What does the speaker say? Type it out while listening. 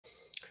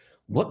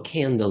What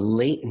can the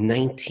late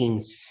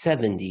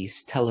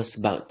 1970s tell us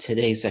about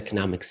today's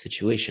economic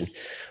situation?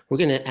 We're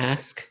going to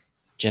ask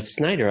Jeff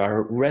Snider,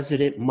 our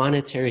resident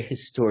monetary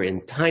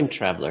historian, time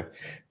traveler,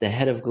 the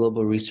head of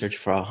global research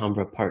for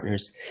Alhambra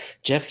Partners.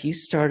 Jeff, you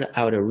started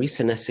out a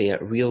recent essay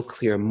at Real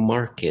Clear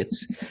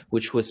Markets,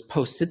 which was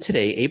posted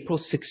today, April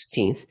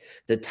 16th.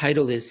 The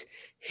title is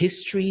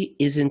History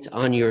Isn't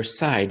on Your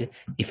Side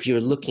If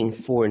You're Looking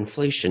for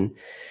Inflation.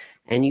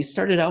 And you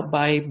started out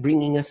by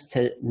bringing us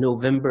to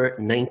November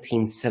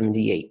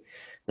 1978.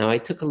 Now, I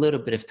took a little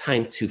bit of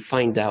time to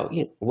find out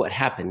what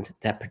happened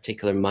that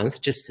particular month,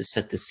 just to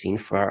set the scene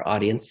for our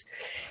audience.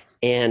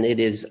 And it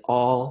is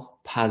all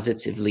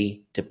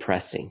positively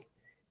depressing.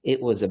 It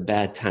was a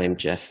bad time,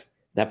 Jeff.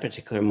 That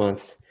particular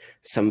month,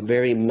 some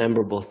very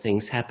memorable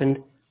things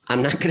happened.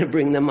 I'm not going to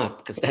bring them up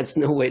because that's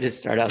no way to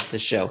start out the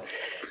show.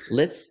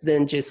 Let's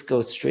then just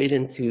go straight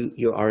into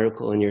your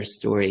article and your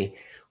story.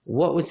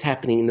 What was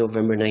happening in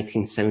November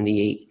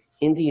 1978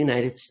 in the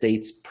United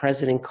States,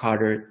 President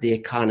Carter, the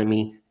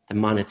economy, the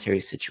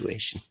monetary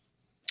situation?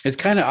 It's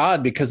kind of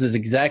odd because it's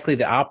exactly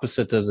the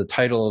opposite of the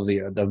title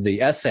of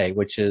the essay,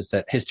 which is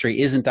that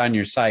history isn't on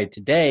your side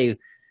today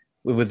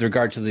with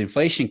regard to the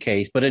inflation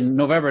case. But in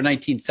November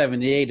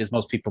 1978, as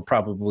most people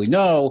probably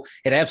know,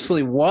 it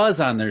absolutely was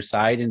on their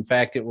side. In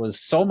fact, it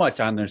was so much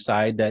on their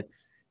side that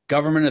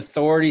government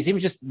authorities,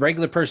 even just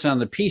regular person on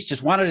the piece,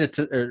 just wanted it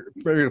to, or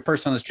regular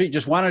person on the street,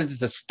 just wanted it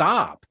to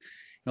stop.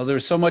 You know, there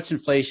was so much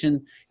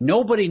inflation.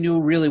 Nobody knew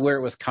really where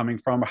it was coming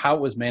from, how it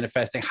was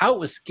manifesting, how it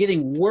was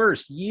getting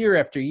worse year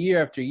after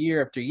year after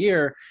year after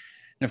year.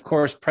 And of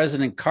course,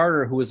 President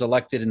Carter, who was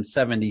elected in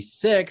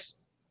 '76,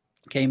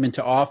 came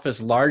into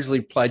office largely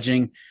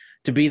pledging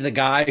to be the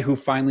guy who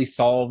finally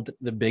solved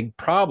the big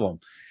problem.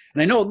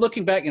 And I know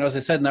looking back, as I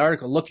said in the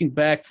article, looking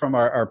back from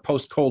our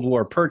post-Cold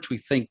War perch, we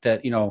think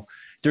that,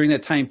 during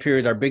that time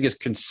period, our biggest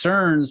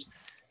concerns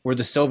were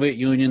the Soviet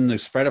Union, the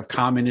spread of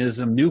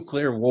communism,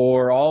 nuclear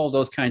war, all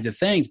those kinds of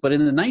things. But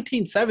in the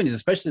 1970s,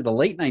 especially the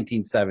late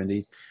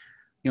 1970s,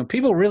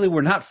 people really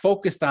were not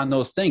focused on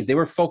those things. They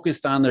were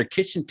focused on their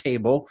kitchen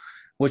table,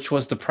 which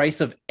was the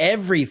price of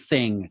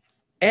everything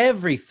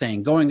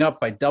going up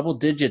by double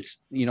digits,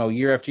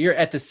 year after year.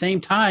 At the same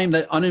time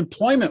that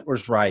unemployment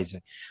was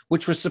rising,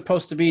 which was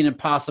supposed to be an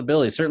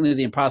impossibility, certainly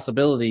the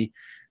impossibility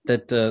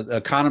that the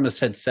economists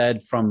had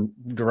said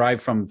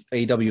derived from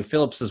A.W.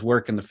 Phillips's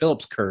work in the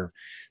Phillips curve.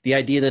 The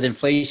idea that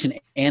inflation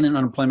and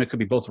unemployment could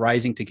be both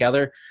rising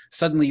together.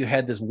 Suddenly you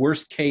had this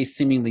worst case,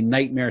 seemingly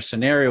nightmare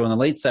scenario in the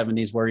late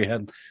 70s where you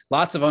had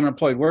lots of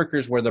unemployed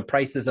workers where the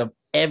prices of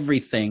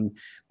everything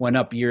went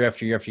up year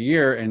after year after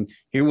year. And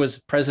here was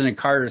President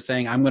Carter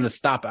saying, I'm going to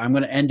stop it. I'm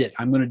going to end it.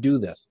 I'm going to do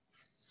this.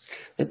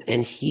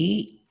 And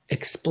he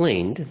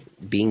explained,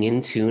 being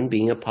in tune,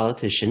 being a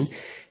politician,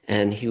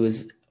 and he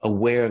was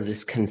aware of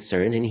this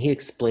concern, and he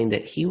explained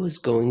that he was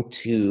going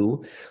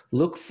to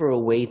look for a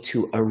way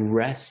to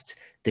arrest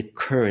the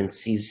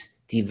currency's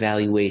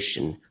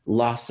devaluation,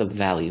 loss of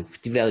value.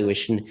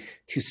 Devaluation,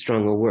 too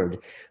strong a word,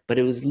 but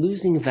it was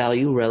losing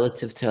value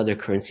relative to other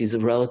currencies,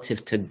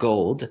 relative to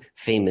gold,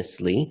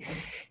 famously.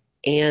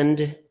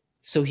 And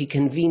so he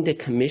convened a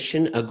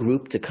commission, a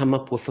group, to come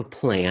up with a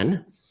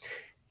plan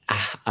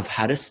of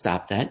how to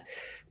stop that.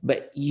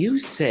 But you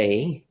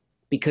say,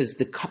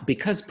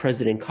 because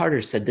President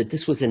Carter said that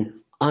this was an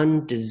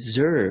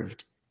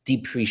undeserved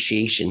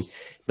depreciation.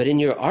 But in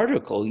your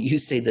article, you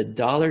say the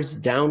dollar's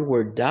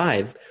downward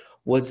dive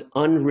was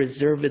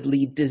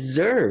unreservedly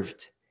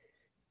deserved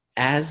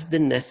as the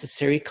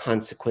necessary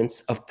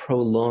consequence of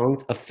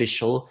prolonged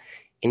official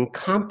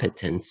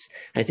incompetence.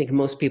 I think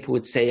most people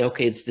would say,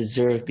 okay, it's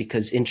deserved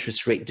because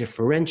interest rate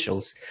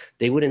differentials.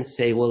 They wouldn't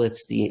say, well,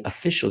 it's the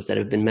officials that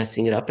have been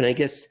messing it up. And I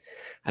guess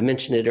I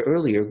mentioned it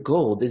earlier,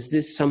 gold. Is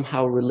this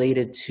somehow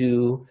related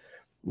to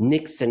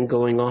Nixon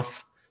going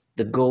off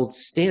the gold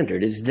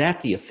standard? Is that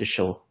the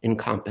official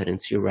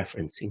incompetence you're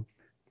referencing?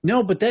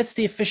 No, but that's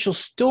the official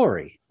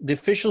story. The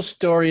official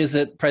story is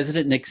that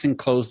President Nixon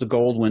closed the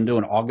gold window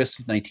in August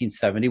of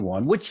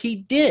 1971, which he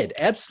did.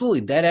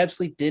 Absolutely. That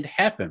absolutely did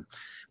happen.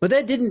 But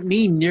that didn't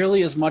mean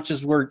nearly as much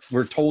as we're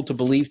told to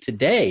believe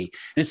today.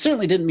 And it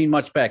certainly didn't mean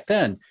much back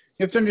then.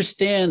 You have to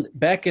understand,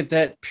 back at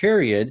that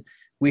period,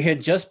 we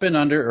had just been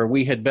under,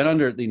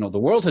 the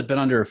world had been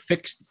under a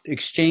fixed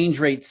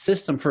exchange rate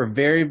system for a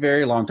very,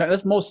 very long time.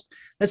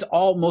 That's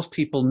all most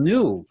people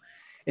knew.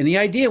 And the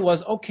idea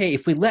was, okay,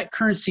 if we let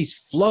currencies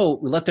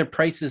float, we let their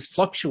prices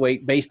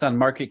fluctuate based on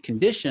market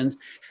conditions,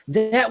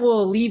 that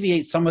will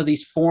alleviate some of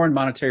these foreign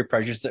monetary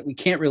pressures that we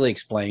can't really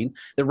explain.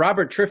 That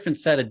Robert Triffin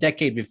said a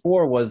decade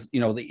before was,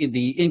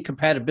 the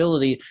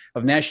incompatibility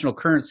of national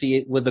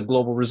currency with the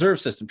global reserve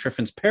system,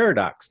 Triffin's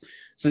paradox.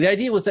 So the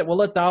idea was that we'll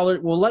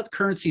let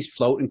currencies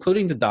float,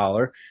 including the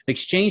dollar. The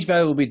exchange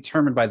value will be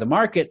determined by the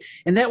market,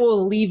 and that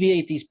will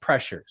alleviate these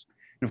pressures.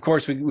 And of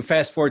course, we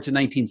fast forward to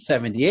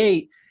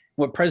 1978,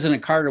 what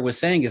President Carter was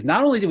saying is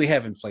not only do we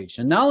have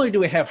inflation, not only do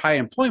we have high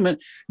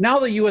employment, now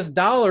the U.S.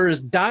 dollar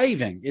is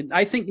diving.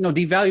 I think,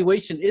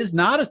 devaluation is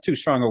not a too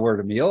strong a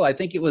word, Emil. I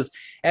think it was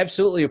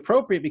absolutely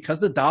appropriate because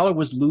the dollar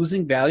was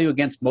losing value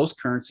against most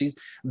currencies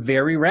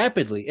very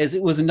rapidly, as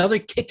it was another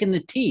kick in the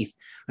teeth,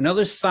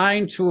 another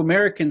sign to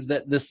Americans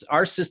that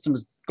our system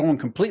is going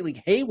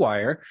completely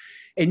haywire,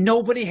 and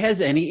nobody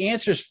has any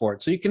answers for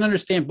it. So you can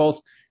understand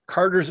both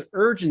Carter's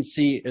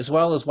urgency as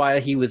well as why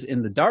he was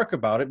in the dark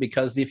about it,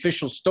 because the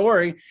official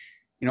story,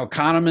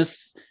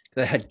 economists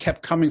that had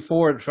kept coming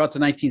forward throughout the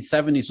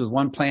 1970s with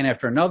one plan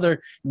after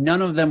another,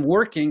 none of them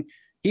working.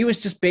 He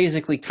was just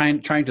basically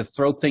trying to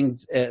throw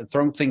things at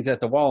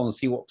the wall and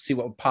see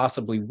what would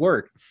possibly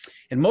work.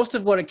 And most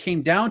of what it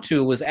came down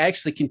to was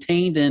actually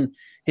contained in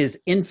his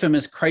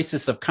infamous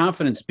crisis of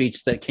confidence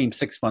speech that came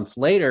 6 months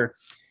later,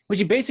 which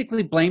he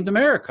basically blamed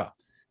America.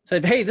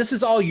 Said, hey, this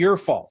is all your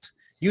fault.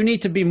 You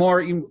need to be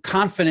more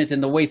confident in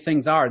the way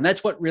things are. And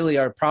that's what really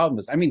our problem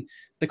is. I mean,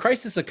 the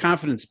crisis of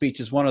confidence speech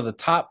is one of the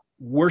top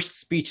worst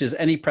speeches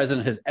any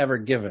president has ever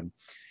given.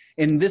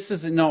 And this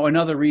is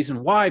another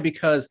reason why,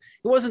 because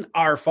it wasn't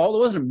our fault. It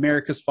wasn't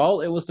America's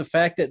fault. It was the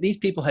fact that these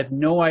people had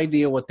no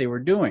idea what they were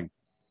doing.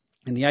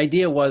 And the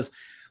idea was,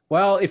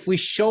 well, if we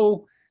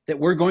show that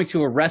we're going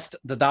to arrest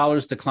the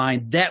dollar's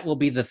decline, that will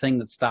be the thing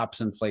that stops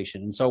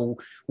inflation. And so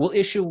we'll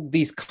issue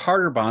these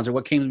Carter bonds, or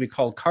what came to be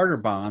called Carter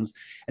bonds,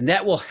 and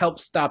that will help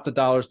stop the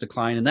dollar's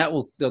decline, and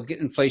they'll get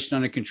inflation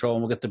under control,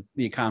 and we'll get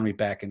the economy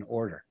back in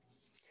order.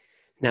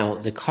 Now,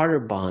 the Carter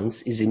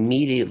bonds is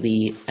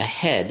immediately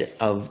ahead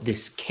of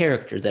this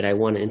character that I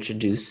want to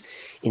introduce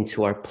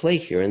into our play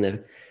here.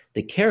 And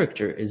the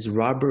character is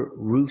Robert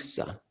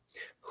Russa,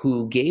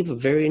 who gave a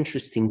very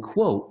interesting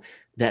quote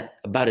that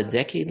about a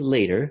decade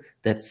later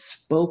that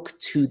spoke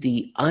to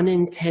the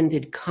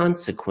unintended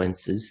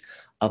consequences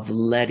of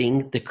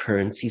letting the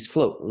currencies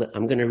float.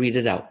 I'm going to read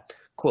it out.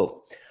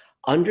 Quote,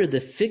 under the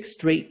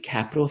fixed rate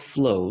capital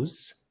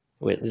flows,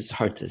 wait, this is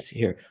hard to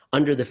hear.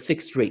 Under the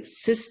fixed rate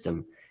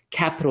system,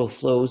 capital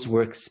flows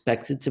were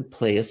expected to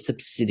play a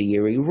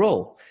subsidiary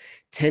role,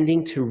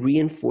 tending to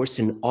reinforce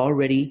an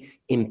already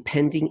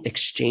impending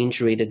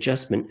exchange rate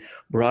adjustment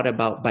brought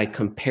about by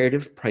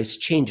comparative price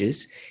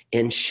changes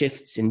and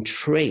shifts in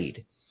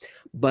trade.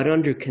 But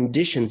under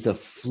conditions of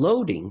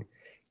floating,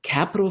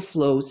 capital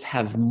flows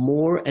have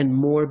more and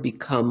more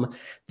become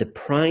the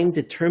prime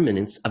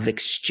determinants of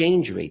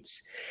exchange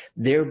rates,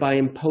 thereby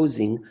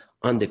imposing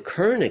on the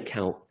current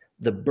account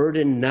the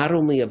burden not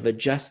only of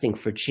adjusting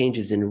for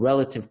changes in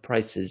relative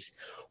prices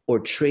or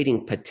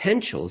trading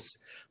potentials,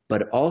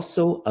 but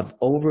also of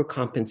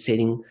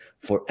overcompensating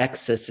for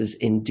excesses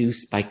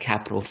induced by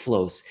capital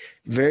flows.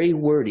 Very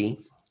wordy,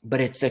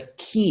 but it's a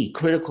key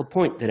critical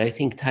point that I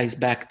think ties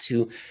back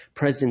to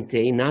present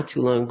day, not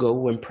too long ago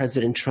when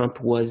President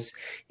Trump was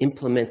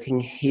implementing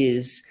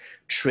his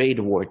trade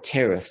war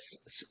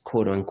tariffs,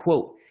 quote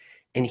unquote.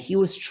 And he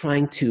was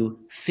trying to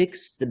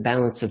fix the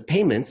balance of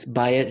payments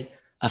by it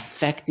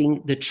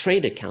affecting the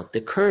trade account,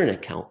 the current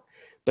account.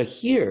 But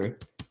here,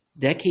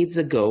 decades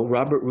ago,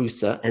 Robert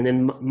Russa, and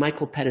then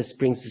Michael Pettis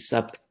brings this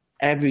up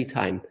every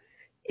time,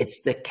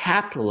 it's the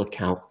capital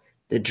account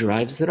that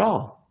drives it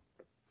all.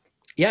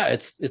 Yeah,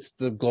 it's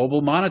the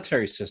global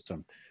monetary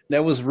system.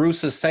 That was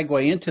Russa's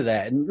segue into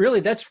that. And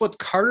really, that's what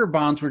Carter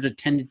bonds were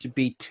intended to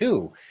be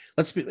too.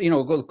 Let's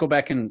go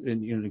back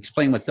and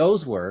explain what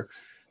those were.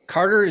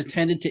 Carter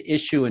intended to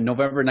issue in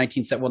November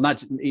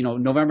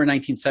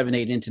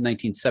 1978 into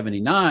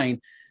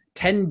 1979,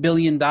 $10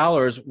 billion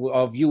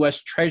of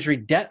U.S. Treasury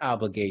debt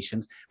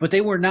obligations, but they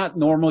were not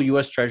normal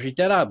U.S. Treasury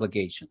debt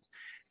obligations.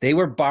 They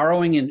were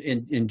borrowing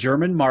in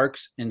German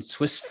marks and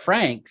Swiss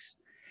francs,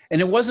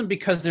 and it wasn't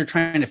because they're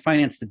trying to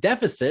finance the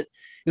deficit.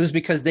 It was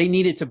because they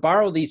needed to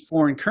borrow these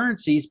foreign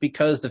currencies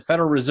because the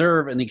Federal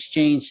Reserve and the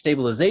Exchange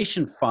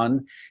Stabilization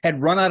Fund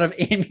had run out of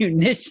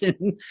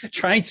ammunition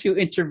trying to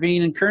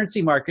intervene in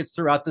currency markets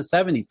throughout the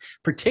 70s,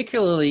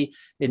 particularly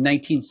in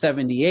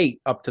 1978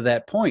 up to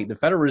that point. The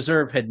Federal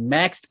Reserve had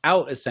maxed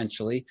out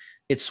essentially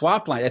its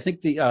swap line. I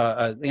think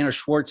Anna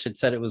Schwartz had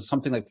said it was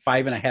something like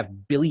 $5.5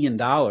 billion,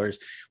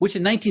 which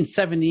in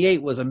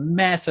 1978 was a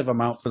massive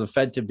amount for the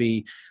Fed to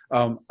be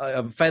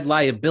a Fed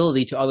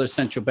liability to other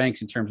central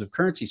banks in terms of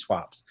currency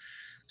swaps.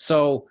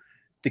 So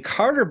the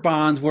Carter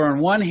bonds were on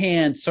one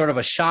hand sort of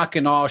a shock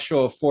and awe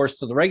show of force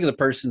to the regular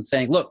person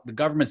saying, look, the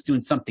government's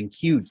doing something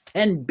huge,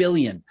 10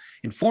 billion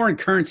in foreign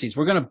currencies.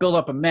 We're going to build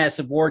up a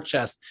massive war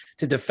chest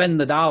to defend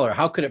the dollar.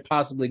 How could it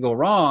possibly go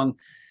wrong?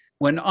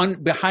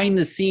 When behind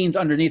the scenes,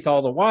 underneath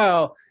all the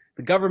while,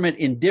 the government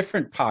in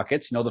different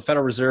pockets, the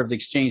Federal Reserve, the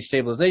Exchange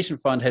Stabilization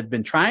Fund had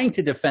been trying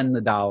to defend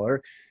the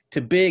dollar to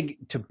big,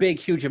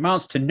 huge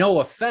amounts to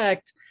no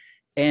effect.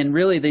 And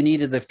really they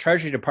needed the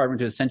Treasury Department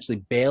to essentially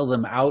bail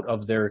them out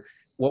of their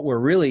what were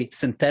really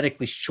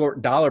synthetically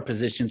short dollar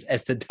positions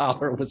as the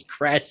dollar was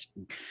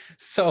crashing.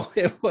 So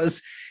it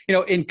was,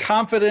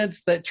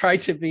 incompetence that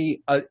tried to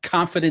be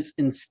confidence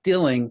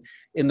instilling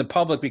in the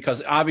public,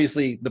 because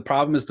obviously the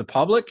problem is the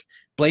public.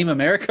 Blame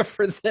America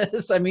for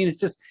this. I mean, it's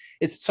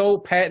it's so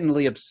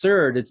patently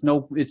absurd. It's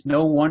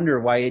no wonder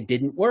why it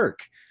didn't work.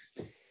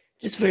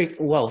 Just very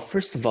well,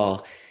 first of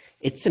all,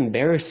 it's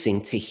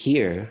embarrassing to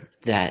hear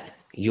that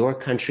your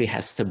country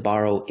has to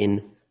borrow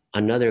in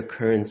another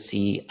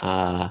currency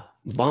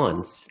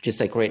bonds, just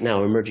like right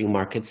now emerging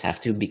markets have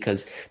to,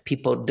 because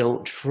people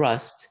don't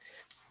trust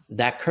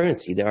that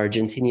currency, the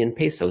Argentinian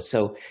peso.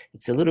 So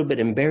it's a little bit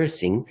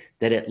embarrassing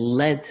that it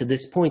led to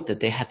this point that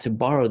they had to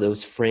borrow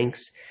those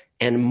francs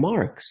and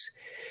marks.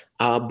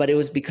 But it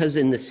was because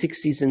in the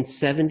 60s and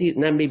 70s,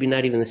 maybe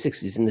not even the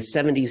 60s, in the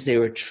 70s, they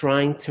were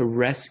trying to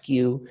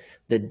rescue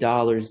the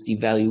dollar's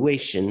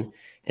devaluation.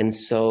 And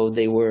so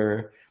they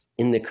were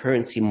in the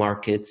currency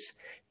markets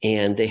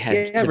and they had.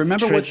 Yeah,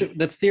 remember what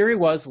the theory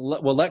was?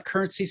 We'll let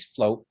currencies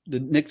float.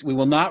 We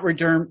will not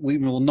redeem. We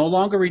will no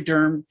longer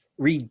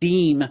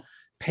redeem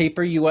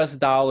paper U.S.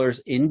 dollars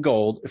in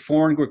gold.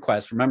 Foreign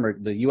requests. Remember,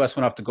 the U.S.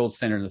 went off the gold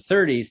standard in the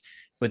 30s.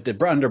 But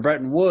under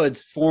Bretton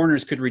Woods, foreign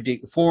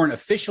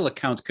official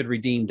accounts could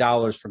redeem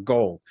dollars for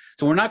gold.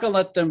 So we're not going to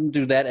let them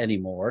do that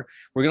anymore.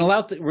 We're going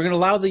to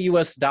allow the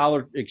U.S.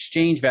 dollar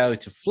exchange value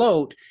to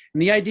float.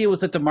 And the idea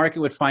was that the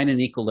market would find an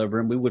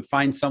equilibrium. We would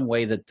find some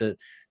way that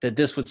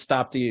this would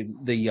stop the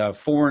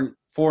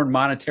foreign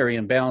monetary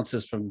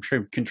imbalances from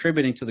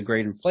contributing to the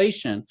great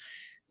inflation.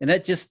 And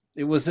that just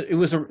it was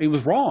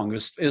wrong.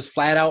 It was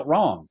flat out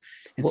wrong.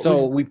 And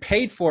so we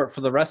paid for it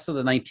for the rest of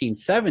the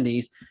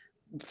 1970s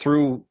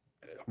through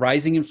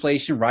rising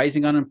inflation,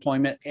 rising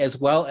unemployment, as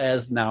well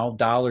as now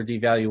dollar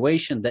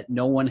devaluation that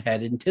no one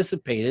had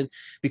anticipated,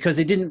 because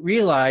they didn't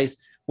realize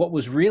what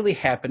was really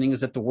happening is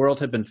that the world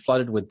had been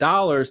flooded with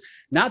dollars,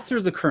 not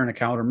through the current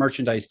account or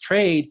merchandise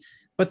trade,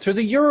 but through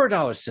the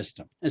Eurodollar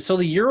system. And so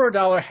the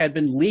Eurodollar had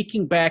been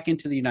leaking back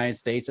into the United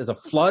States as a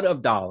flood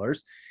of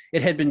dollars.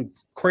 It had been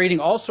creating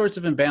all sorts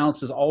of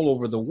imbalances all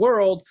over the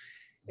world.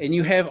 And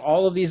you have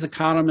all of these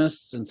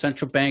economists and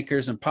central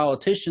bankers and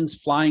politicians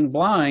flying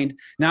blind,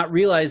 not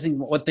realizing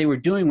what they were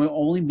doing were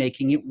only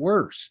making it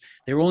worse.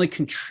 They were only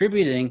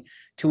contributing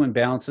to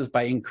imbalances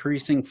by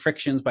increasing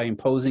frictions, by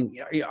imposing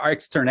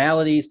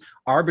externalities,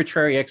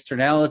 arbitrary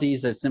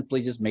externalities that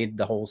simply just made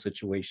the whole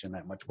situation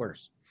that much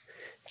worse.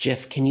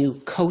 Jeff, can you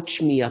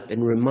coach me up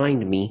and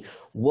remind me,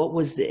 what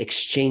was the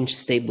Exchange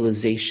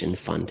Stabilization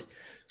Fund?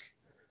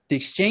 The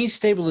Exchange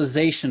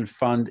Stabilization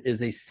Fund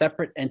is a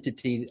separate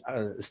entity,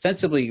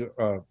 ostensibly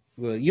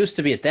used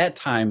to be at that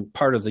time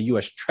part of the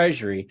U.S.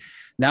 Treasury.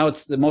 Now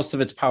most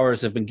of its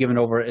powers have been given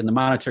over in the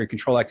Monetary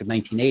Control Act of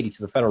 1980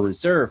 to the Federal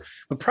Reserve.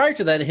 But prior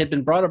to that, it had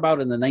been brought about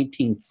in the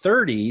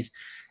 1930s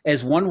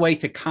as one way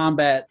to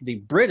combat the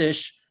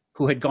British,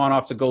 who had gone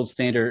off the gold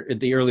standard at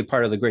the early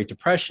part of the Great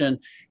Depression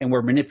and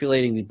were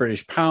manipulating the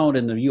British pound.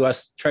 And the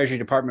U.S. Treasury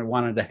Department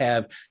wanted to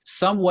have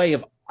some way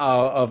of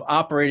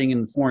operating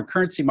in foreign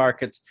currency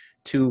markets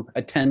to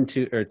attempt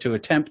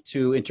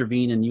to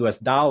intervene in U.S.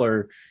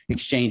 dollar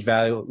exchange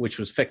value, which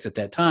was fixed at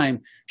that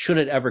time, should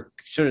it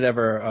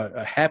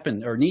ever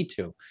happen or need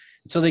to.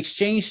 So the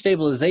Exchange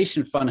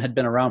Stabilization Fund had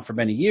been around for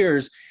many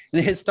years,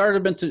 and it had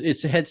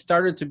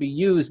started to be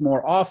used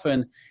more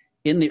often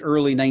in the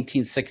early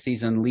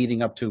 1960s and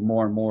leading up to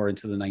more and more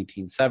into the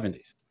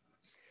 1970s.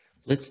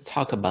 Let's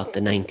talk about the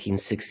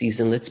 1960s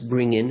and let's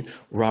bring in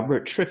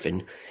Robert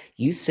Triffin.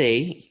 You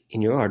say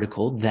in your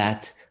article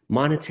that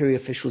monetary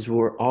officials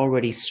were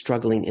already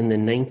struggling in the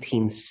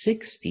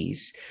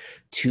 1960s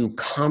to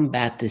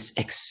combat this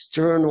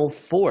external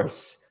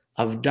force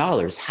of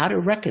dollars, how to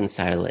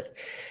reconcile it.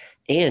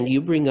 And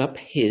you bring up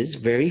his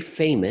very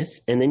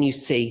famous, and then you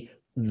say,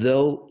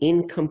 though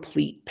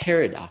incomplete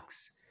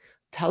paradox.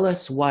 Tell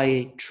us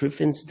why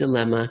Triffin's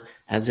dilemma,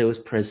 as it was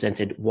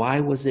presented,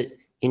 why was it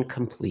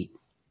incomplete?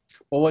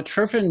 Well, what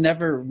Triffin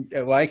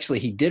actually,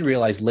 he did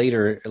realize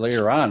later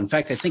on. In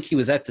fact, I think he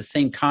was at the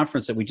same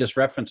conference that we just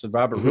referenced with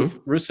Robert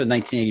Russo in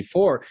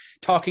 1984,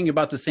 talking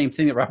about the same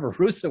thing that Robert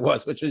Russo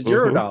was, which was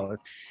Eurodollar.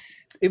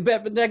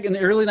 But back in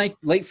the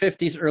late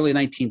 50s, early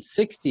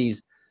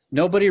 1960s,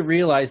 nobody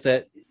realized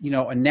that,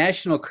 a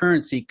national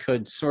currency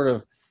could sort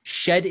of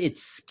shed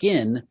its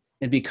skin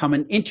and become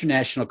an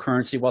international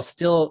currency while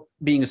still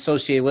being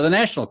associated with a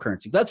national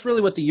currency. That's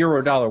really what the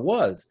Eurodollar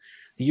was.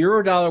 The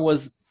Eurodollar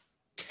was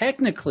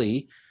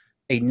technically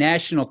a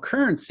national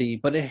currency,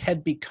 but it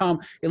had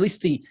become, at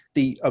least the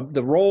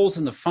roles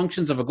and the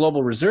functions of a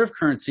global reserve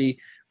currency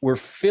were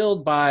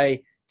filled by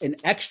an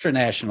extra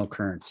national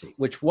currency,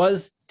 which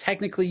was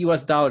technically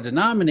US dollar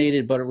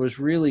denominated, but it was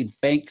really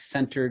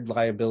bank-centered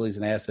liabilities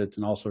and assets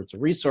and all sorts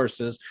of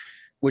resources,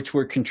 which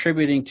were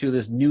contributing to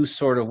this new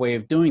sort of way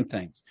of doing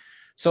things.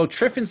 So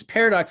Triffin's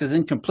paradox is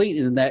incomplete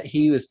in that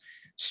he was,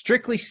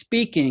 strictly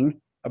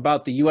speaking,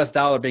 about the US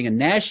dollar being a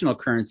national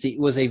currency. It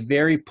was a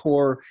very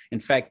poor, in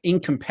fact,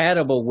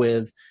 incompatible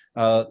with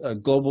a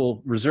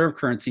global reserve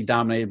currency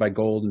dominated by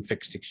gold and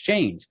fixed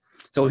exchange.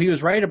 So he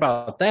was right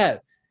about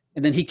that.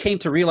 And then he came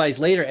to realize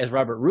later, as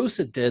Robert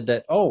Russo did,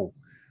 that, well,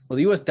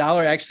 the US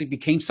dollar actually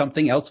became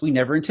something else we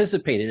never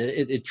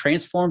anticipated. It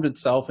transformed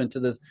itself into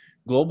this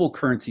global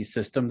currency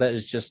system that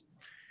is just,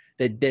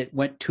 that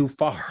went too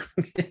far.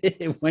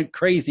 It went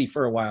crazy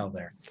for a while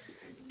there.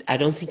 I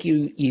don't think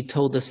you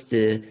told us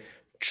the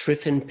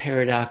Triffin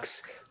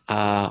paradox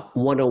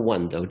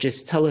 101 though.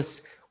 Just tell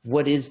us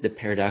what is the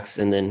paradox,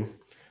 and then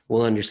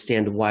we'll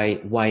understand why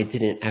it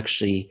didn't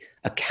actually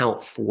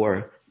account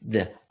for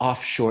the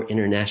offshore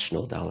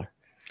international dollar.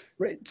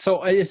 Right.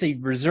 So it is a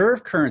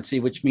reserve currency,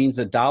 which means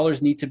that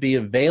dollars need to be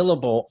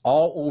available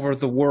all over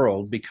the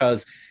world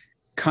because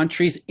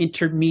countries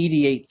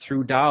intermediate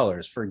through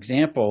dollars. For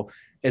example,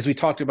 as we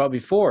talked about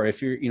before,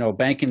 if you're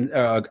banking,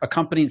 a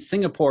company in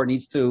Singapore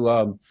needs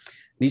to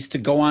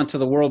go onto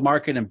the world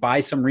market and buy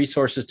some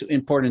resources to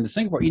import into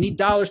Singapore. You need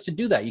dollars to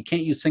do that. You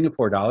can't use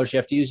Singapore dollars. You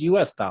have to use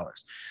U.S.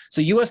 dollars. So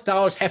U.S.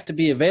 dollars have to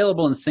be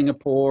available in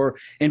Singapore,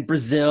 in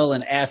Brazil,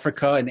 and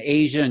Africa, and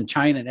Asia, and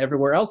China, and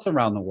everywhere else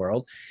around the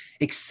world.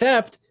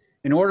 Except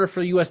in order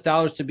for U.S.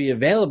 dollars to be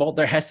available,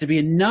 there has to be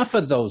enough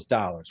of those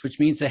dollars, which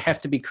means they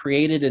have to be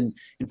created and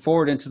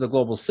forwarded into the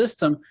global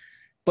system.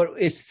 But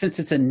since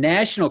it's a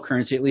national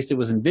currency, at least it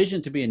was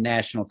envisioned to be a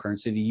national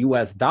currency, the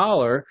U.S.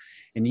 dollar,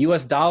 and the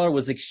U.S. dollar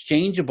was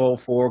exchangeable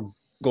for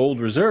gold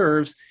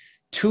reserves,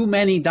 too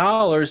many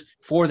dollars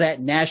for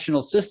that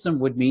national system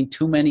would mean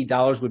too many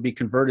dollars would be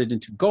converted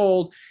into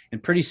gold,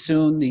 and pretty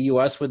soon the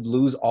U.S. would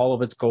lose all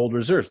of its gold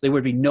reserves. There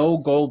would be no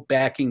gold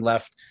backing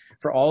left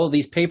for all of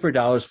these paper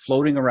dollars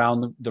floating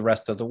around the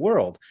rest of the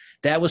world.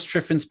 That was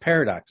Triffin's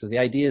paradox. So the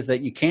idea is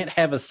that you can't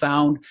have a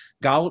sound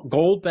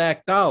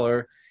gold-backed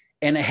dollar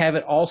and have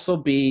it also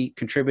be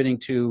contributing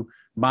to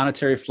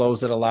monetary flows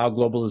that allow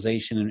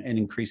globalization and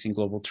increasing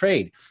global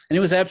trade. And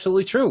it was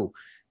absolutely true.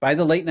 By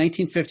the late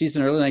 1950s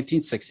and early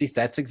 1960s,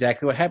 that's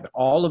exactly what happened.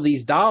 All of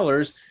these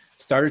dollars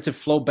started to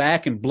flow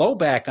back and blow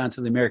back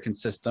onto the American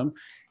system,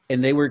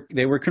 and they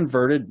were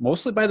converted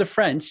mostly by the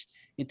French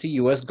into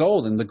U.S.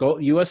 gold. And the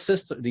U.S.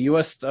 system, the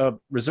U.S.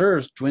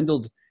 reserves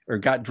dwindled or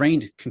got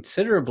drained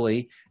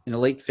considerably in the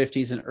late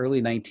 50s and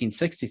early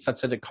 1960s,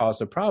 such that it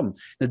caused a problem.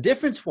 The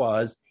difference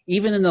was,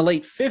 even in the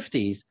late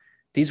 50s,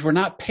 these were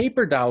not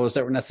paper dollars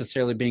that were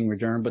necessarily being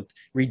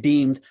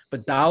redeemed,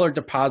 but dollar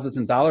deposits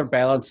and dollar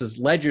balances,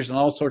 ledgers, and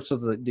all sorts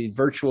of the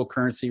virtual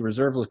currency,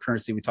 reserveless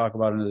currency we talk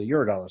about in the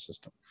Eurodollar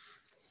system.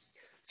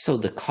 So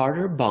the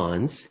Carter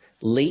bonds,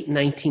 late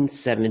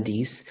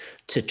 1970s,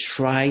 to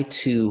try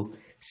to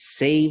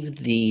save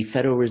the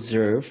Federal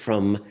Reserve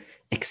from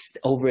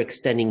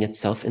overextending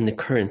itself in the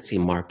currency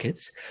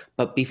markets.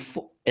 But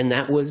before, and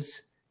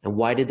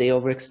why did they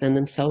overextend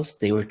themselves?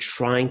 They were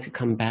trying to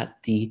combat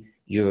the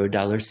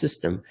Eurodollar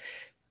system.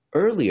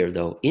 Earlier,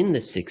 though, in the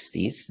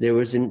 60s, there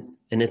was an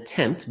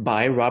attempt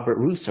by Robert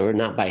Russo, or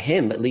not by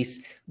him, but at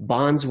least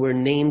bonds were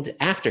named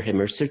after him,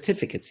 or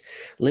certificates.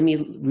 Let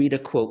me read a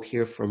quote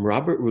here from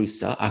Robert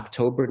Russo,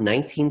 October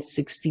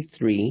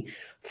 1963,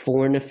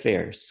 Foreign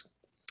Affairs.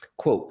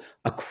 Quote,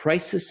 "A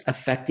crisis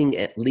affecting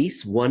at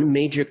least one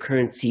major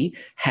currency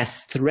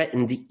has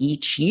threatened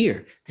each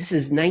year." This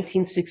is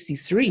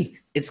 1963.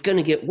 It's going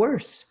to get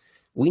worse.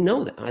 We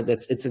know that.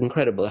 It's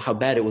incredible how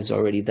bad it was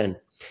already then.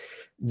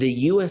 The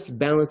U.S.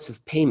 balance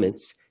of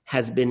payments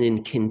has been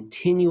in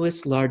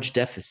continuous large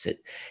deficit,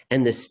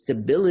 and the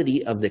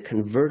stability of the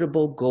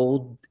convertible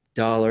gold,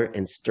 dollar,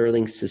 and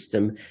sterling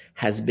system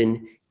has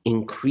been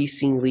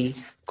increasingly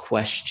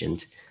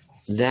questioned.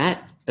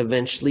 That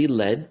eventually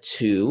led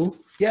to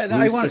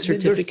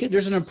certificates.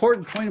 There's an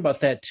important point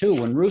about that too.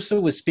 When Russo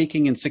was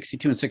speaking in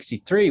 62 and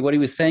 63, what he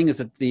was saying is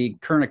that the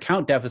current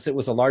account deficit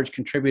was a large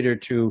contributor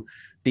to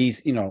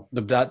these,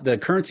 the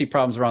currency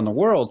problems around the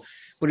world.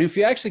 But if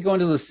you actually go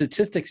into the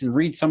statistics and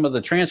read some of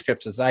the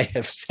transcripts, as I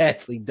have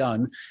sadly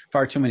done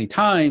far too many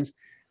times,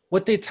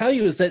 what they tell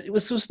you is that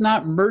this was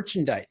not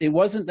merchandise. It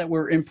wasn't that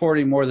we're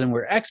importing more than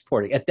we're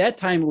exporting. At that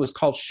time, it was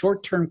called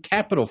short-term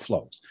capital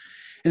flows.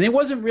 And it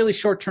wasn't really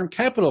short-term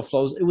capital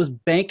flows. It was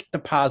bank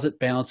deposit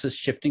balances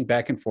shifting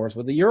back and forth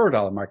with the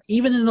Eurodollar market.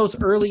 Even in those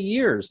early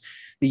years,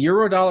 the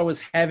Eurodollar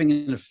was having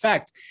an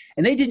effect,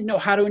 and they didn't know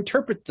how to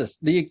interpret this,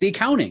 the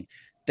accounting.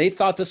 They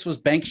thought this was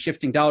banks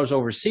shifting dollars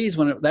overseas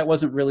when that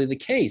wasn't really the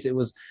case. It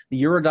was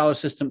the Eurodollar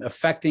system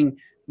affecting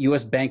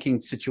U.S.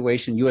 banking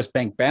situation, U.S.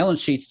 bank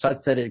balance sheets,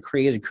 such that it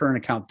created current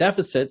account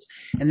deficits.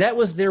 And that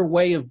was their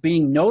way of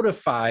being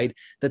notified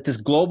that this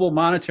global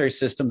monetary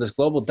system, this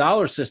global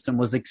dollar system,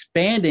 was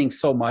expanding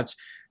so much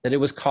that it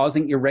was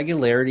causing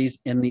irregularities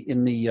in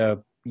the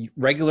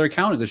regular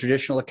accounting, the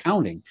traditional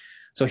accounting.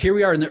 So here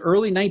we are in the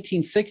early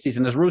 1960s,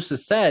 and as Russo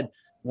said,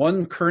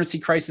 one currency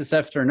crisis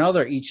after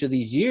another each of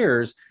these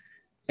years.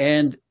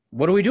 And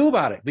what do we do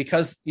about it?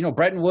 Because,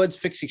 Bretton Woods,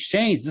 fixed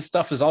exchange, this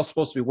stuff is all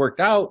supposed to be worked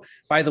out.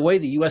 By the way,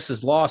 the U.S.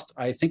 has lost,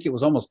 I think it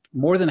was almost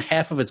more than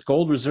half of its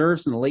gold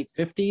reserves in the late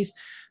 50s.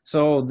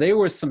 So there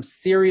were some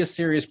serious,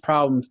 serious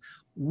problems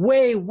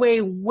way,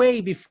 way,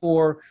 way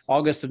before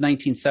August of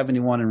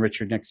 1971 and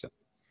Richard Nixon.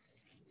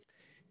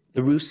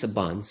 The Russo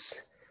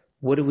bonds,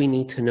 what do we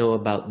need to know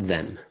about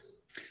them?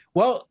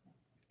 Well,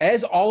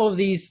 as all of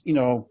these,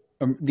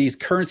 these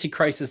currency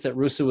crises that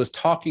Russo was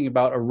talking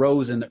about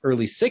arose in the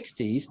early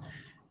 60s,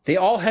 they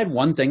all had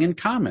one thing in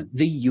common: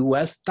 the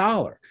U.S.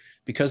 dollar.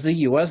 because the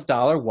US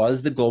dollar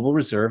was the global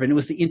reserve and it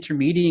was the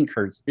intermediating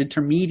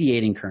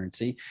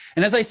currency.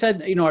 And as I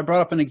said, I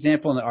brought up an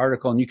example in the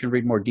article, and you can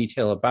read more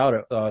detail about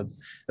it. A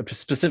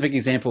specific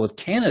example with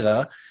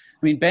Canada.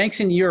 I mean, banks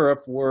in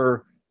Europe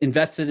were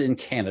invested in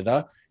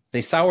Canada.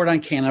 They soured on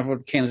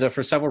Canada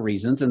for several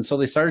reasons. And so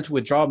they started to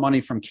withdraw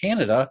money from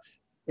Canada.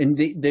 And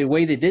the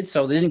way they did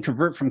so, they didn't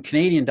convert from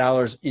Canadian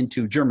dollars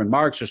into German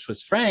marks or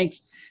Swiss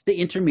francs. They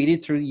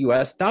intermediated through the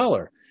US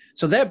dollar.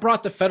 So that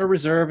brought the Federal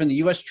Reserve and the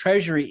U.S.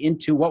 Treasury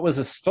into what was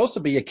supposed to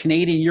be a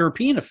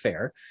Canadian-European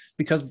affair,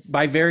 because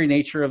by very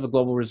nature of the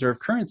global reserve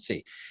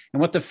currency. And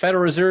what the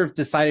Federal Reserve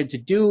decided to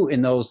do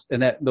in those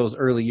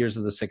early years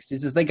of the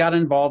 60s is they got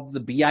involved with the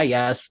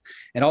BIS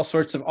and all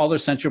sorts of other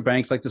central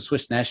banks like the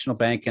Swiss National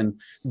Bank and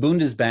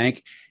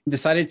Bundesbank, and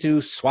decided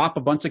to swap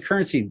a bunch of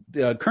currency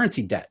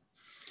debt.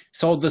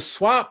 So the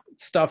swap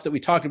stuff that we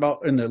talked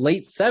about in the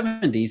late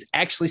 70s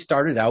actually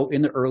started out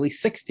in the early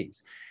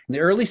 60s. In the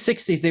early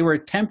 60s, they were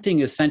attempting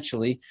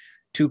essentially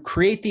to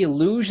create the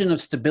illusion of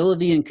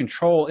stability and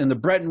control in the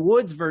Bretton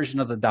Woods version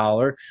of the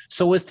dollar,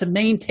 so as to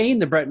maintain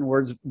the Bretton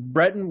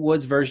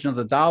Woods version of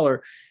the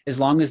dollar as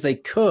long as they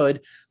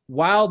could,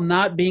 while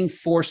not being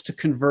forced to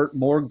convert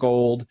more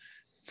gold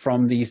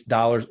from these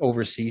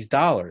overseas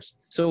dollars.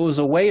 So it was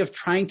a way of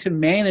trying to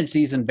manage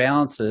these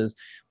imbalances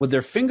with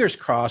their fingers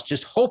crossed,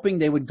 just hoping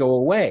they would go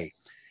away.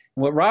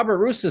 And what Robert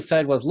Russa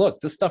said was,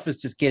 look, this stuff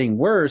is just getting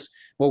worse.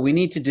 What we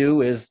need to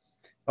do is,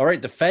 all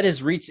right, the Fed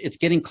has reached, it's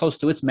getting close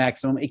to its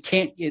maximum.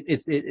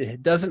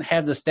 It doesn't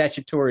have the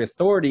statutory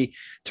authority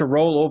to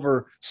roll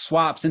over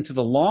swaps into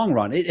the long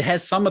run. It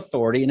has some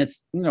authority, and it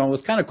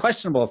was kind of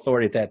questionable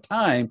authority at that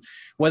time,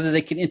 whether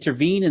they can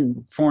intervene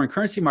in foreign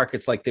currency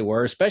markets like they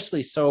were,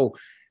 especially sort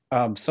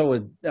of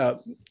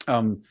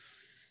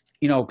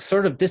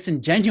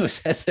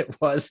disingenuous as it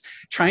was,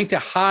 trying to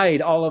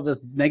hide all of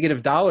this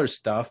negative dollar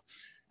stuff.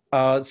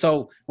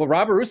 So what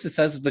Robert Russa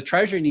says is the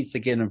Treasury needs to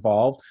get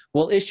involved.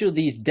 We'll issue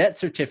these debt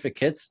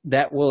certificates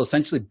that will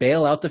essentially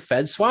bail out the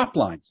Fed swap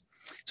lines.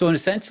 So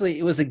essentially,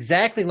 it was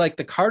exactly like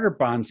the Carter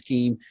bond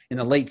scheme in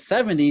the late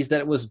 70s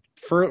that it was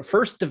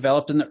first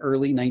developed in the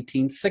early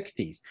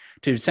 1960s,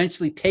 to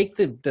essentially take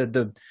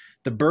the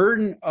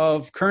burden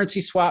of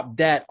currency swap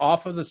debt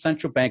off of the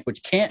central bank,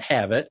 which can't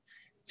have it.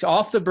 It's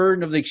off the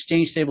burden of the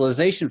Exchange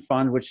Stabilization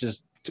Fund, which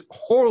is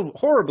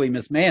horribly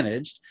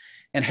mismanaged,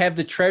 and have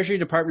the Treasury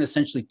Department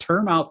essentially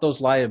term out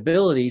those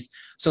liabilities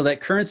so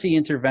that currency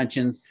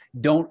interventions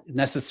don't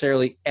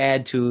necessarily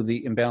add to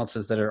the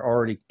imbalances that are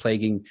already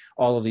plaguing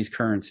all of these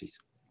currencies.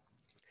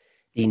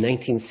 The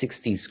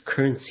 1960s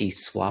currency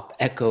swap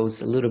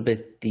echoes a little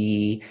bit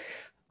the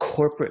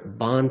corporate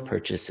bond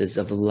purchases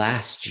of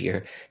last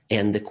year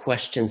and the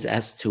questions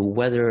as to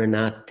whether or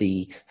not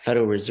the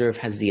Federal Reserve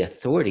has the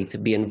authority to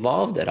be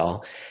involved at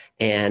all.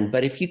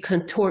 But if you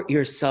contort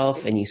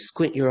yourself and you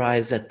squint your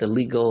eyes at the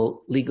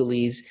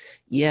legalese,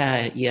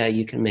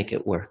 you can make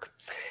it work.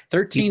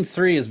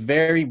 13.3 is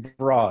very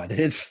broad.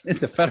 It's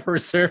the Federal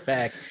Reserve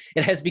Act.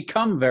 It has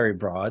become very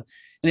broad.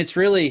 And it's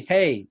really,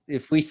 hey,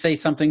 if we say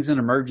something's an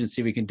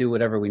emergency, we can do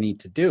whatever we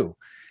need to do.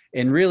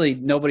 And really,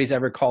 nobody's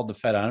ever called the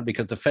Fed on it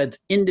because the Fed's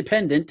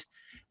independent,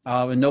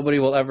 and nobody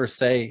will ever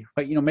say,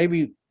 but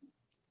maybe,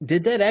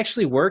 did that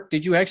actually work?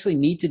 Did you actually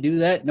need to do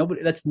that?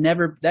 Nobody.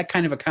 That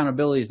kind of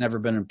accountability has never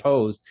been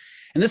imposed.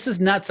 And this is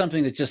not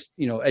something that just,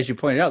 as you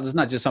pointed out, this is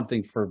not just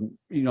something for,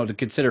 to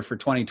consider for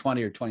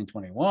 2020 or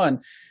 2021.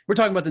 We're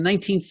talking about the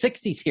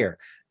 1960s here.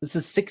 This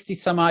is 60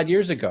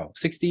 years ago,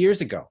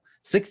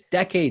 6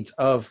 decades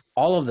of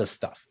all of this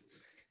stuff.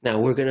 Now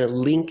we're going to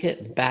link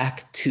it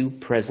back to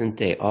present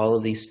day, all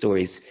of these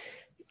stories.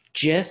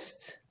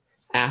 Just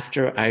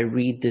after I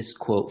read this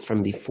quote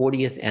from the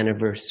 40th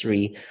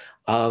anniversary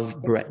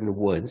of Bretton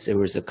Woods, there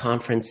was a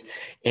conference,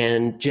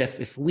 and Jeff,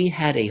 if we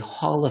had a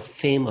Hall of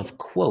Fame of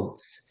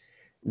quotes,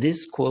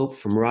 this quote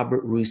from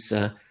Robert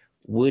Russa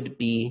would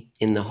be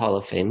in the Hall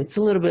of Fame. It's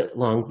a little bit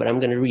long, but I'm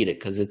going to read it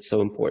because it's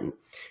so important.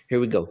 Here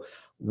we go.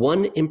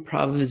 One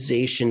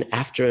improvisation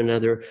after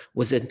another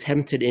was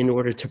attempted in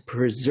order to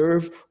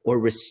preserve or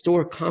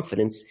restore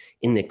confidence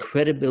in the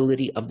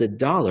credibility of the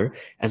dollar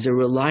as a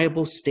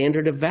reliable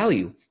standard of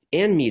value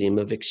and medium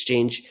of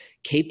exchange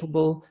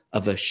capable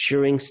of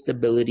assuring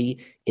stability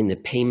in the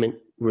payment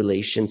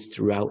relations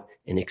throughout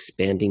an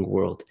expanding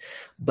world.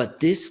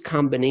 But this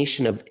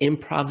combination of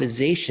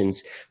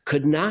improvisations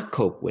could not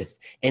cope with,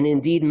 and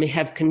indeed may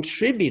have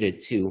contributed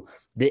to,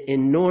 the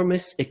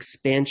enormous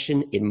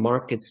expansion in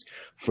markets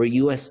for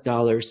US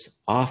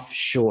dollars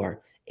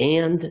offshore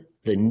and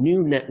the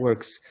new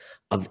networks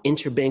of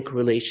interbank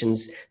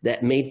relations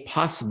that made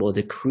possible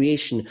the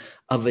creation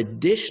of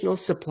additional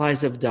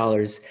supplies of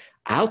dollars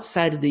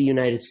outside of the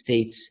United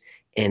States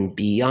and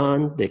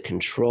beyond the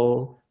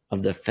control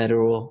of the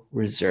Federal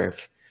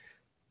Reserve.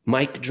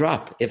 Mic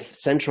drop. If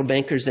central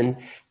bankers and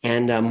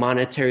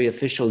monetary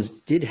officials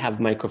did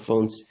have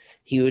microphones,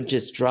 he would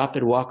just drop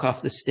and walk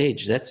off the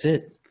stage. That's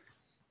it.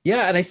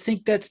 Yeah, and I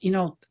think that's,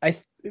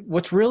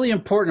 what's really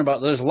important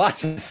about, there's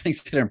lots of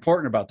things that are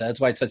important about that. That's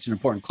why it's such an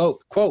important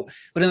quote.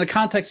 But in the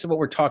context of what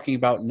we're talking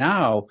about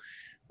now,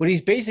 what he's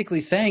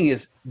basically saying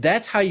is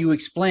that's how you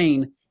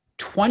explain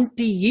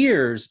 20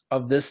 years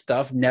of this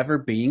stuff never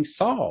being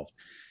solved.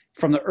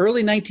 From the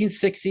early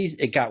 1960s,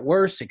 it got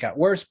worse,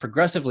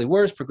 progressively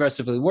worse,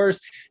 progressively worse.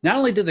 Not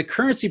only did the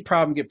currency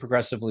problem get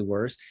progressively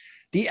worse,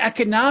 the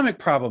economic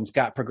problems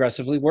got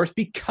progressively worse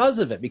because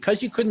of it,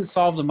 because you couldn't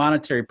solve the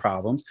monetary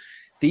problems.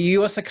 The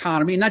U.S.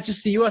 economy, not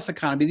just the U.S.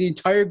 economy, the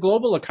entire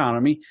global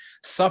economy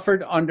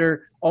suffered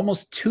under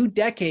almost 2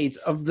 decades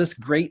of this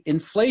great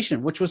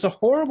inflation, which was a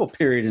horrible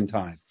period in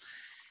time.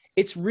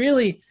 It's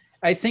really,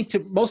 I think,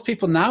 to most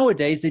people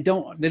nowadays, they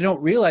don't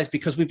realize,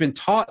 because we've been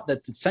taught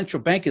that the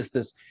central bank is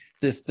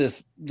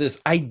this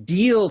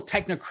ideal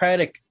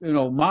technocratic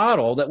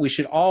model that we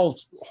should all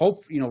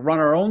hope run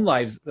our own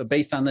lives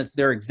based on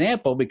their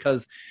example,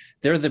 because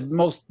they're the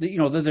most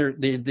they're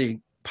the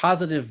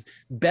positive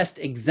best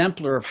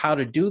exemplar of how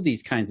to do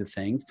these kinds of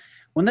things,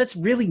 when that's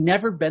really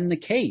never been the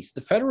case.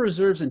 The Federal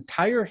Reserve's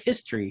entire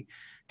history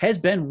has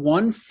been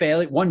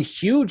one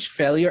huge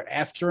failure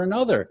after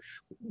another.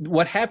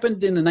 What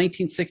happened in the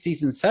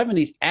 1960s and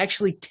 70s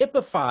actually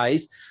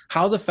typifies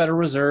how the Federal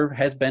Reserve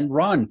has been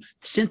run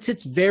since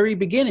its very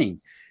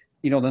beginning.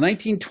 The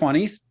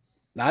 1920s,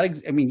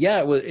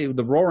 it was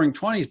the roaring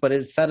 20s, but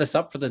it set us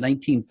up for the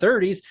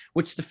 1930s,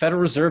 which the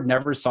Federal Reserve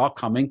never saw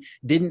coming,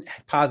 didn't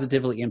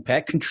positively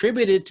impact,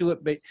 contributed to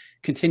it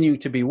continuing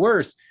to be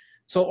worse.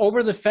 So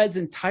over the Fed's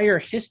entire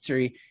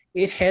history,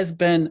 it has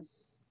been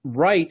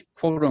right,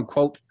 quote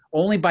unquote,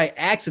 only by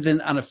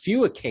accident on a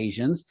few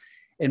occasions.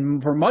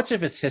 And for much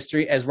of its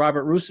history, as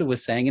Robert Russo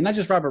was saying, and not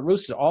just Robert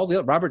Russo,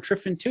 Robert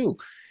Triffin too,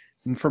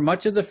 for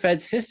much of the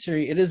Fed's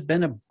history, it has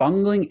been a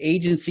bungling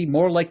agency,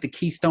 more like the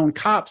Keystone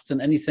Cops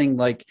than anything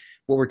like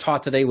what we're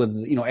taught today with,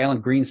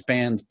 Alan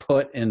Greenspan's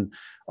put and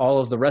all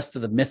of the rest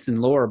of the myth and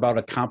lore about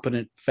a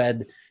competent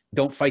Fed,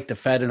 don't fight the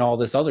Fed and all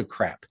this other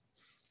crap.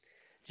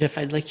 Jeff,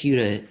 I'd like you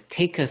to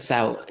take us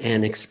out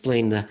and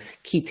explain the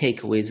key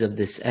takeaways of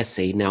this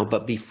essay now.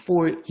 But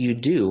before you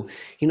do,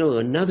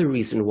 another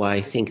reason why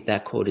I think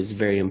that quote is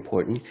very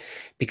important,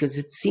 because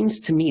it seems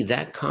to me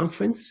that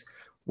conference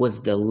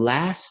was the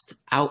last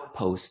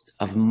outpost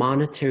of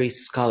monetary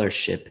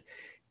scholarship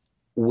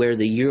where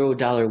the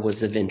Eurodollar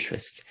was of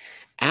interest.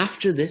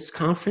 After this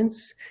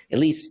conference, at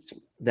least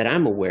that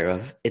I'm aware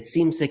of, it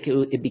seems like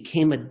it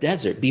became a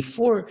desert.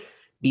 Before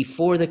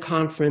the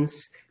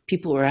conference,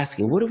 people were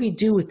asking, what do we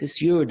do with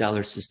this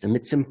Eurodollar system?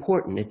 It's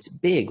important. It's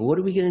big. What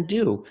are we going to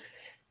do?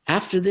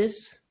 After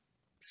this,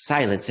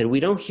 silence. And we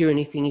don't hear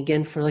anything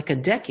again for like a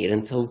decade,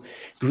 until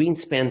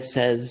Greenspan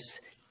says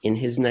in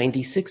his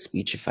 96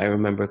 speech, if I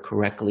remember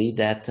correctly,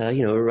 that,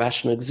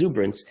 irrational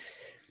exuberance.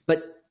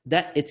 But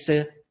that it's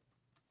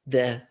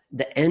the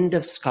end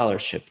of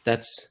scholarship.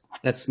 That's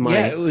my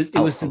it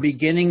was the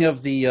beginning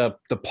of the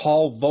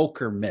Paul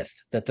Volcker myth,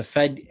 that the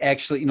Fed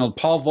actually,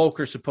 Paul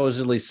Volcker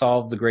supposedly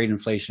solved the great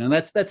inflation. And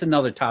that's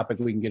another topic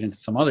we can get into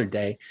some other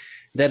day,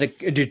 that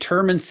a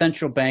determined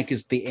central bank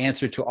is the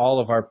answer to all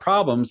of our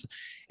problems.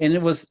 And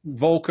it was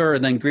Volcker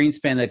and then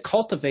Greenspan that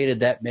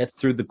cultivated that myth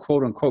through the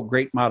quote unquote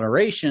great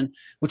moderation,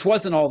 which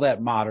wasn't all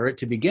that moderate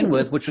to begin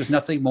with, which was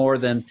nothing more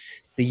than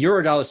the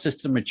Eurodollar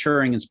system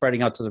maturing and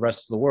spreading out to the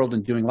rest of the world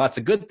and doing lots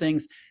of good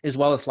things as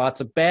well as lots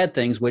of bad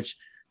things, which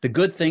the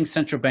good things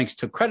central banks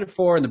took credit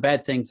for, and the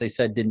bad things they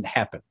said didn't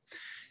happen.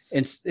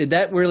 And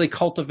that really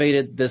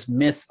cultivated this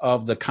myth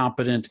of the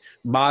competent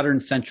modern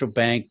central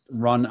bank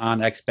run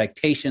on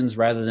expectations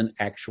rather than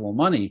actual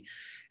money.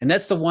 And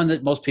that's the one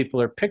that most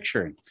people are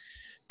picturing.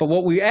 But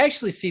what we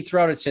actually see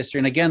throughout its history,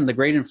 and again, the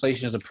great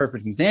inflation is a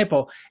perfect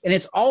example, and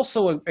it's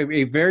also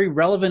a very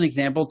relevant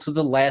example to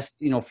the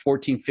last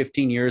 14,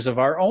 15 years of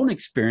our own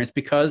experience,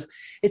 because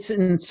it's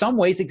in some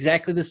ways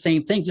exactly the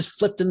same thing, just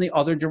flipped in the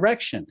other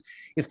direction.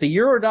 If the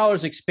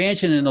Eurodollar's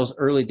expansion in those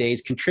early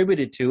days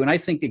contributed to, and I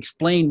think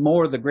explained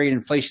more of the great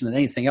inflation than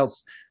anything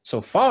else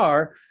so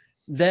far,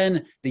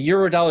 then the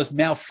Eurodollar's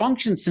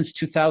malfunction since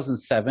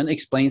 2007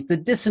 explains the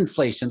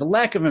disinflation, the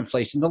lack of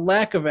inflation, the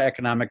lack of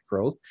economic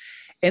growth.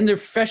 And the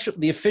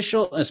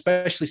official,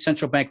 especially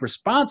central bank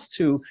response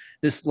to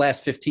this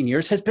last 15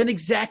 years has been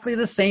exactly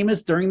the same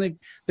as during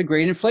the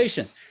great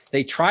inflation.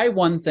 They try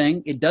one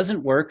thing, it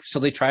doesn't work, so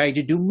they try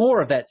to do more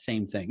of that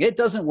same thing. It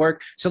doesn't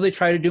work, so they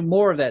try to do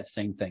more of that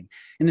same thing.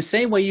 In the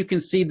same way, you can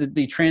see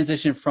the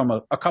transition from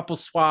a couple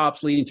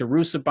swaps leading to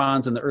Russo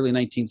bonds in the early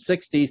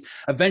 1960s,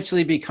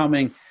 eventually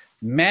becoming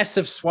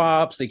massive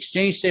swaps, the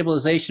exchange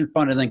stabilization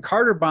fund, and then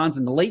Carter bonds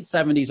in the late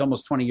 70s,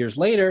 almost 20 years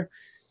later.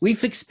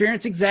 We've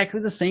experienced exactly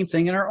the same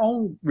thing in our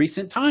own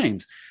recent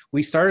times.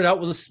 We started out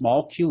with a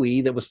small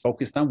QE that was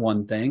focused on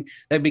one thing,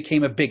 that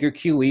became a bigger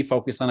QE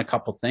focused on a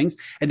couple things,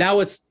 and now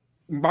it's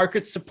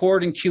market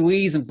support and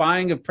QEs and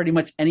buying of pretty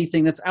much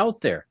anything that's out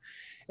there.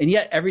 And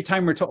yet every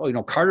time we're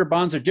told, Carter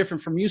bonds are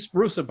different from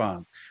Russo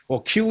bonds.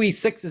 Well,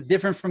 QE6 is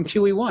different from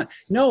QE1.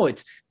 No,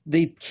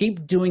 they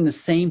keep doing the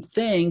same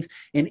things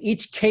in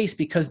each case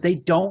because they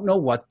don't know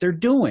what they're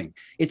doing.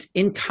 It's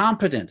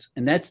incompetence,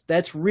 and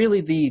that's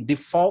really the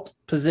default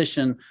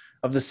position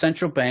of the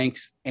central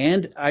banks,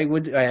 and I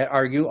would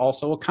argue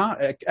also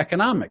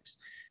economics.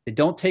 They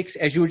don't take,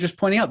 as you were just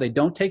pointing out, they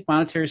don't take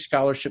monetary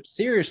scholarship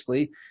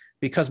seriously,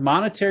 because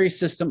monetary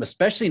system,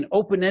 especially an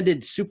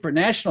open-ended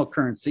supranational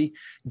currency,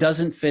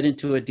 doesn't fit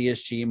into a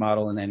DSGE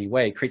model in any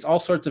way. It creates all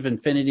sorts of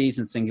infinities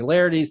and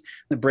singularities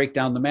that break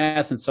down the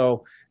math. And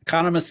so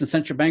economists and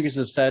central bankers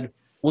have said,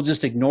 we'll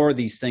just ignore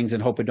these things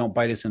and hope it don't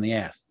bite us in the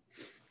ass.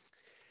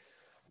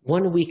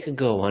 1 week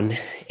ago, on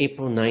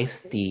April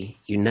 9th, the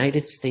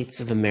United States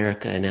of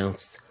America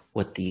announced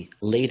what the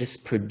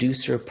latest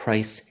producer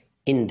price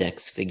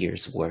index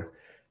figures were,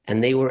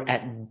 and they were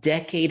at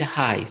decade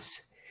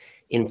highs.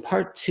 In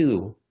part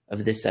 2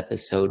 of this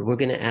episode, we're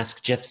going to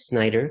ask Jeff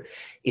Snider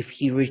if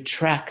he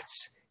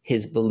retracts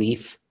his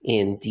belief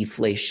in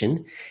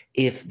deflation,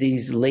 if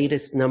these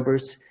latest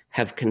numbers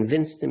have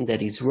convinced him that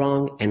he's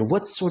wrong, and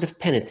what sort of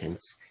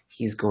penitence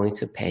he's going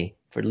to pay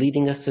for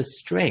leading us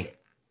astray.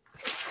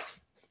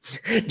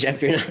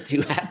 Jeff, you're not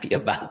too happy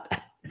about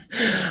that.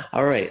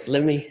 All right,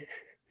 let me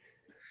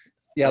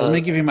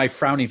give you my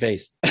frowny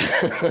face.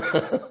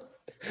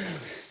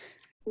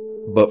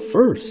 But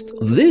first,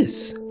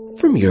 this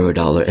from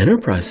Eurodollar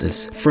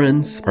Enterprises.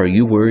 Friends, are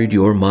you worried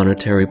your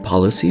monetary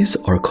policies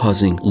are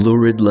causing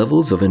lurid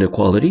levels of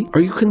inequality?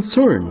 Are you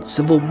concerned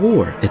civil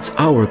war, it's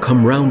our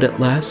come round at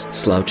last,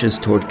 slouches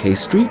toward K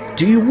Street?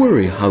 Do you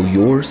worry how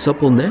your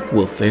supple neck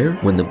will fare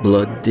when the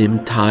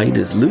blood-dimmed tide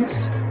is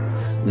loose?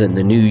 Then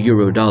the new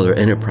Eurodollar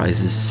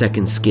Enterprises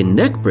second skin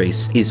neck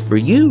brace is for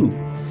you.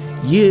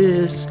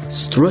 Yes,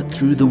 strut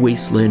through the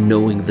wasteland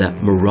knowing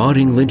that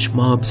marauding lynch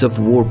mobs of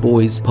war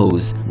boys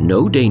pose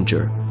no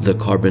danger. The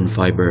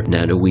carbon-fibre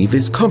nanoweave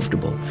is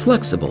comfortable,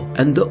 flexible,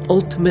 and the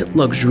ultimate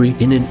luxury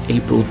in an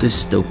April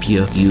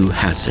dystopia you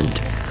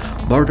hastened.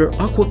 Barter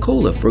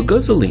aquacola for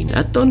guzzoline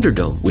at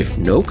Thunderdome with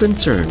no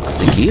concern of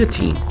the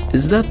guillotine.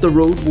 Is that the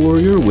road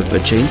warrior with a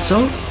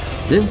chainsaw?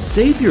 Then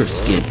save your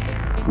skin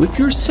with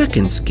your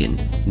second skin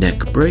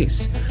neck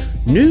brace.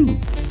 New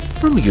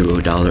from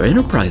Eurodollar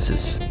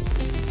Enterprises.